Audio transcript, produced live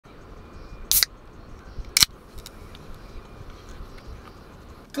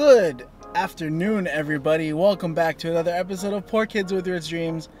Good afternoon, everybody. Welcome back to another episode of Poor Kids with Rich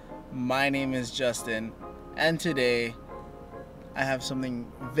Dreams. My name is Justin, and today I have something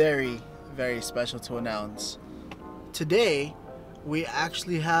very, very special to announce. Today, we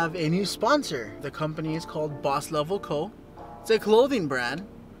actually have a new sponsor. The company is called Boss Level Co. It's a clothing brand.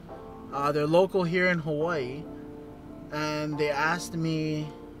 They're local here in Hawaii, and they asked me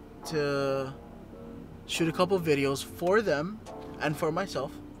to shoot a couple videos for them and for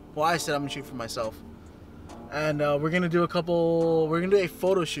myself. Well, I said I'm gonna shoot for myself, and we're gonna do a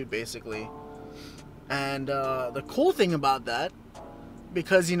photo shoot basically. And the cool thing about that,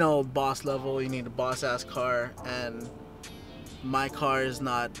 because you know, boss level, you need a boss ass car, and my car is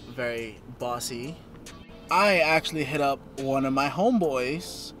not very bossy. I actually hit up one of my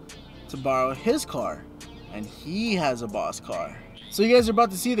homeboys to borrow his car, and he has a boss car. So you guys are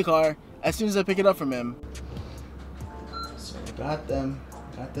about to see the car as soon as I pick it up from him. So I got them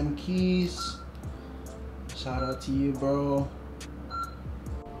keys. Shout out to you, bro.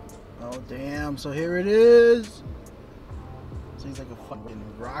 Oh damn, so here it is. Seems like a fucking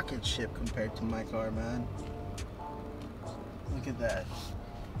rocket ship compared to my car, man. Look at that.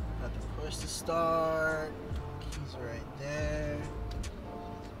 Got the push to start. Keys right there.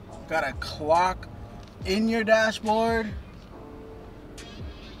 Got a clock in your dashboard.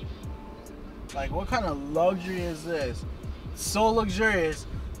 Like, what kind of luxury is this? So luxurious.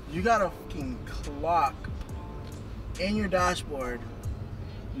 You got a fucking clock in your dashboard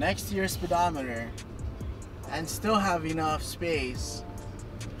next to your speedometer and still have enough space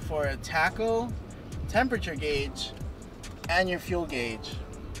for a tacho, temperature gauge, and your fuel gauge.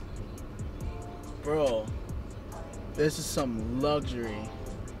 Bro, this is some luxury.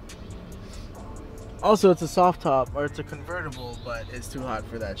 Also, it's a soft top, or it's a convertible, but it's too hot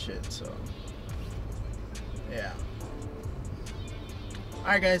for that shit, so yeah.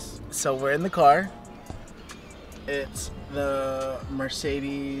 Alright guys, so we're in the car. It's the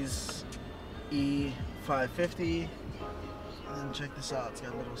Mercedes E550. And then check this out, it's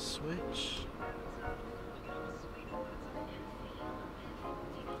got a little switch.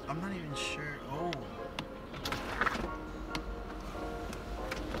 I'm not even sure. Oh.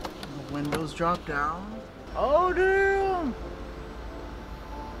 The windows drop down. Oh damn!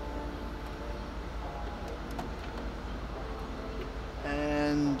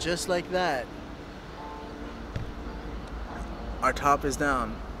 And just like that, our top is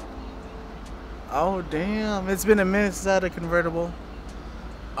down. Oh damn, it's been a minute since I had a convertible.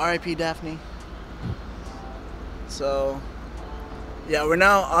 R.I.P. Daphne. So yeah, we're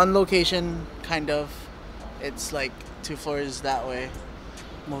now on location, kind of. It's like 2 floors that way.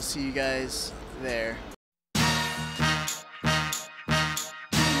 We'll see you guys there.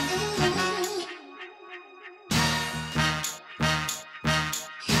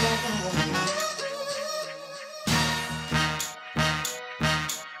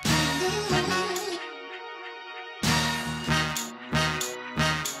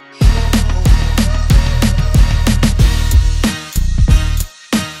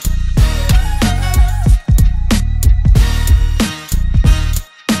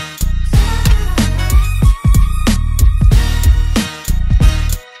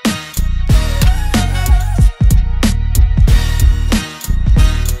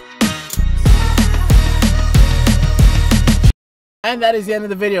 And that is the end of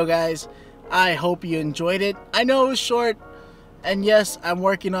the video, guys. I hope you enjoyed it. I know it was short, and yes, I'm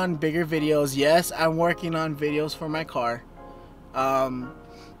working on bigger videos. Yes, I'm working on videos for my car.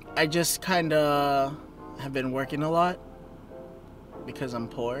 I just kind of have been working a lot because I'm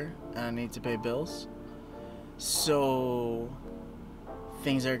poor and I need to pay bills. So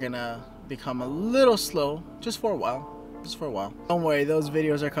things are gonna become a little slow just for a while. Don't worry, those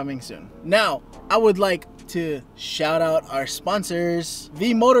videos are coming soon. Now, I would like to shout out our sponsors,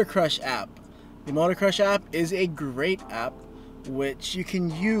 the Motor Crush app. The Motor Crush app is a great app which you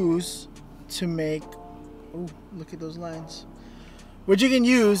can use to make, oh, look at those lines. Which you can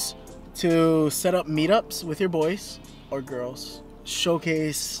use to set up meetups with your boys or girls,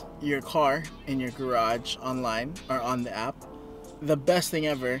 showcase your car in your garage online or on the app. The best thing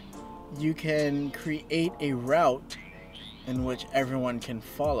ever, you can create a route in which everyone can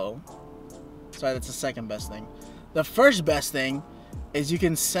follow. Sorry, that's the second best thing. The first best thing is you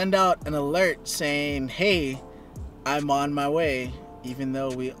can send out an alert saying, hey, I'm on my way, even though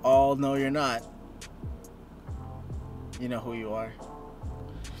we all know you're not. You know who you are.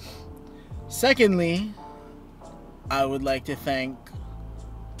 Secondly, I would like to thank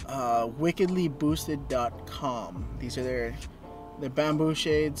wickedlyboosted.com. These are their bamboo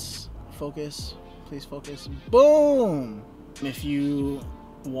shades. Focus, please focus. Boom! If you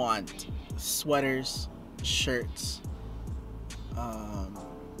want sweaters, shirts,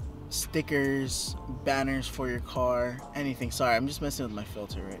 stickers, banners for your car, anything. Sorry, I'm just messing with my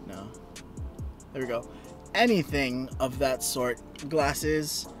filter right now. There we go. Anything of that sort.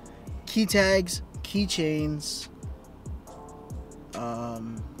 Glasses, key tags, keychains.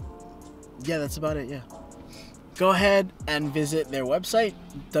 Yeah, that's about it. Yeah. Go ahead and visit their website,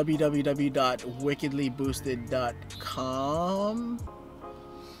 www.wickedlyboosted.com,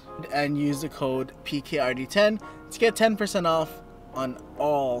 and use the code PKRD10 to get 10% off on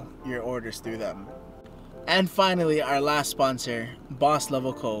all your orders through them. And finally, our last sponsor, Boss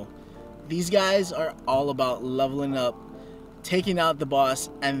Level Co. These guys are all about leveling up, taking out the boss,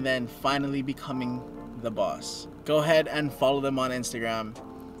 and then finally becoming the boss. Go ahead and follow them on Instagram.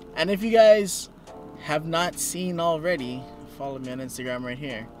 And if you guys have not seen already, follow me on Instagram right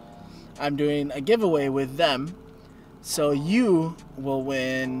here. I'm doing a giveaway with them, so you will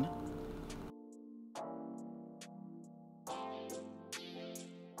win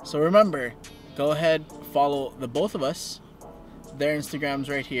So remember, go ahead, follow the both of us. Their Instagram's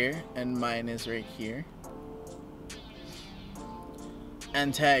right here and mine is right here.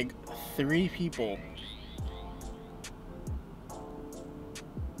 And tag 3 people.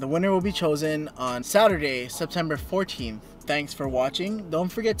 The winner will be chosen on Saturday, September 14th. Thanks for watching.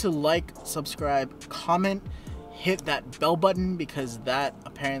 Don't forget to like, subscribe, comment, hit that bell button because that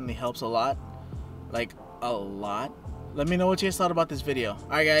apparently helps a lot. Like, a lot. Let me know what you guys thought about this video.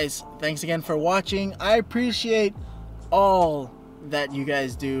 Alright guys, thanks again for watching. I appreciate all that you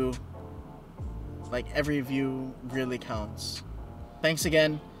guys do. Like, every view really counts. Thanks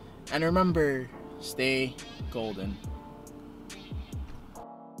again, and remember, stay golden.